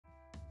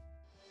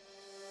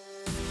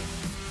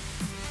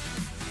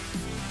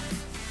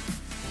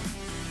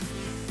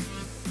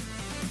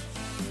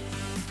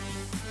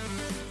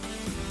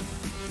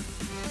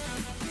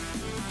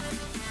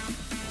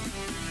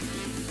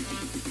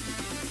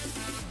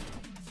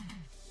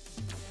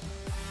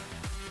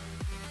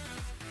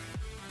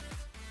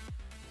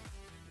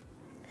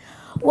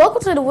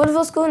Welcome to the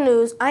Woodville School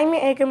News. I'm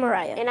your anchor,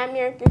 Mariah. And I'm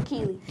your anchor,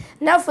 Keely.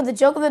 Now for the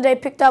joke of the day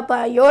picked up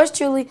by yours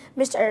truly,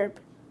 Mr. Herb.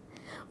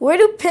 Where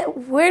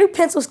do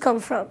pencils come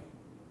from?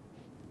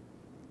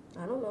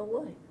 I don't know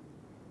what.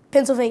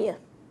 Pennsylvania.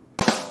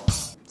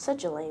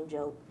 Such a lame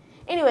joke.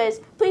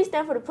 Anyways, please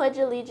stand for the Pledge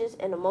of Allegiance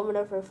and a moment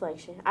of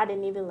reflection. I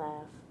didn't even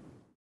laugh.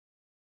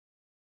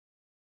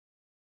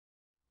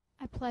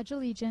 I pledge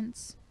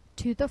allegiance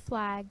to the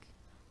flag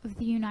of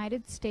the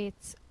United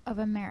States of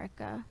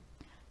America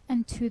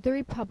and to the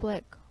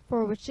republic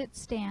for which it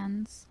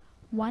stands,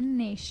 one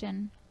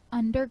nation,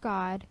 under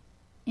God,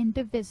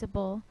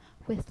 indivisible,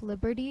 with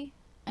liberty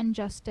and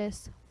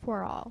justice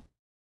for all.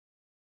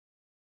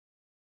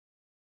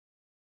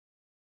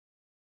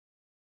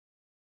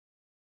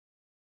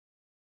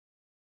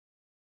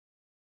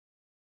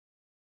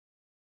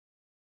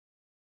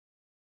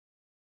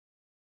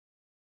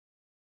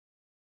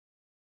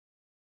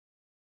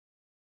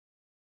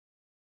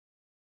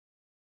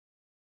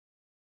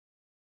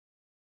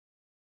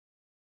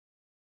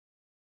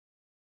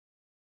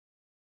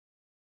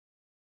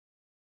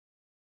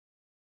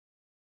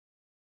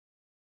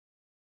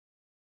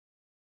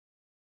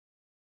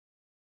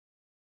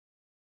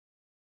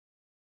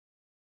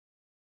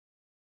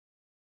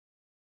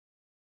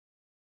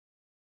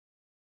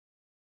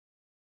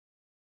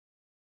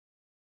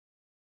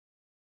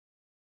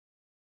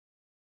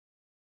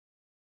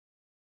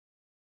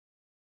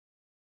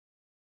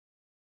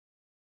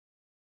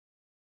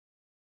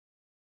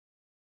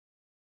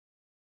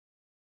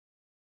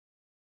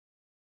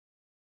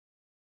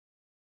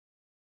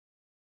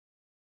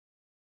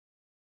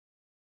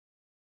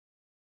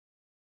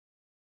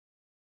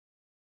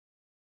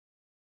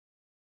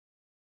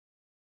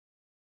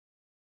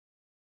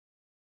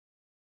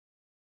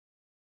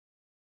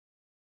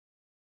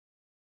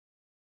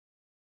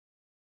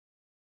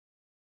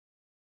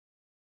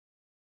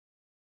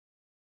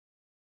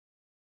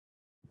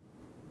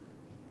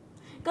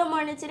 Good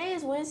morning. Today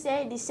is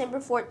Wednesday, December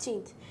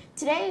 14th.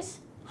 Today's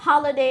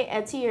holiday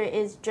attire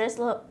is dress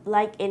up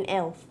like an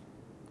elf.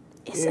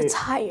 It's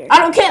attire. I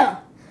don't care.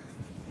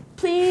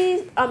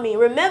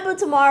 Remember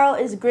tomorrow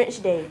is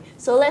Grinch Day.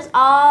 So let's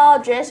all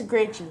dress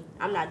Grinchy.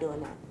 I'm not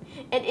doing that.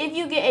 And if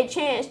you get a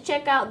chance,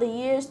 check out the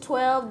year's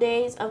 12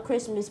 Days of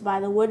Christmas by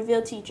the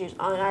Woodville teachers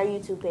on our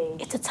YouTube page.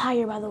 It's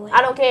attire, by the way.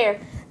 I don't care.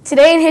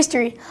 Today in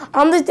history,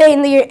 on this day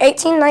in the year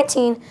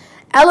 1819,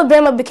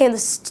 Alabama became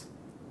the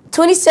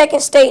 22nd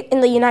state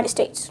in the United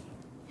States.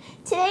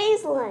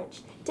 Today's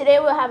lunch. Today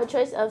we'll have a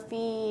choice of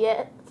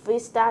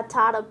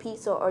frittata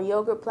pizza or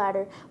yogurt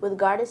platter with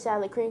garden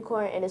salad, cream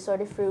corn, and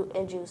assorted fruit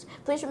and juice.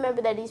 Please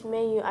remember that these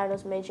menu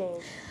items may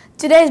change.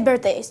 Today's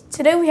birthdays.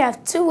 Today we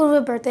have two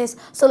Woodville birthdays,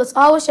 so let's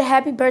all wish a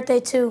happy birthday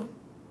to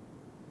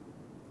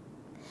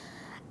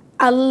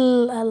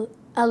Alara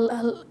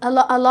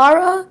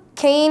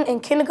Kane in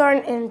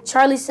kindergarten and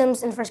Charlie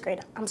Sims in first grade.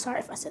 I'm sorry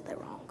if I said that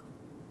wrong.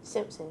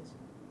 Simpsons.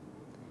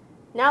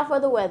 Now for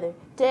the weather.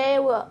 Today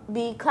will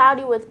be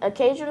cloudy with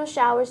occasional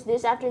showers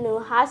this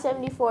afternoon, high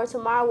 74.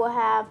 Tomorrow we'll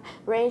have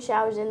rain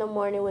showers in the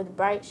morning with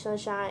bright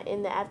sunshine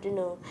in the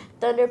afternoon.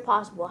 Thunder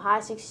possible, high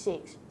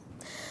 66.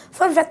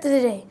 Fun fact of the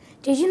day.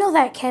 Did you know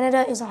that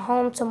Canada is a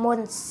home to more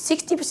than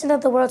 60%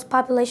 of the world's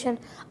population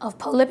of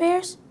polar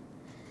bears?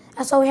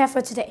 That's all we have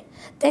for today.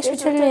 Thanks for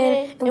tuning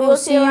in, and we will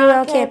see you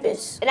around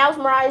campus. And that was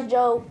Mariah's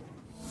joke.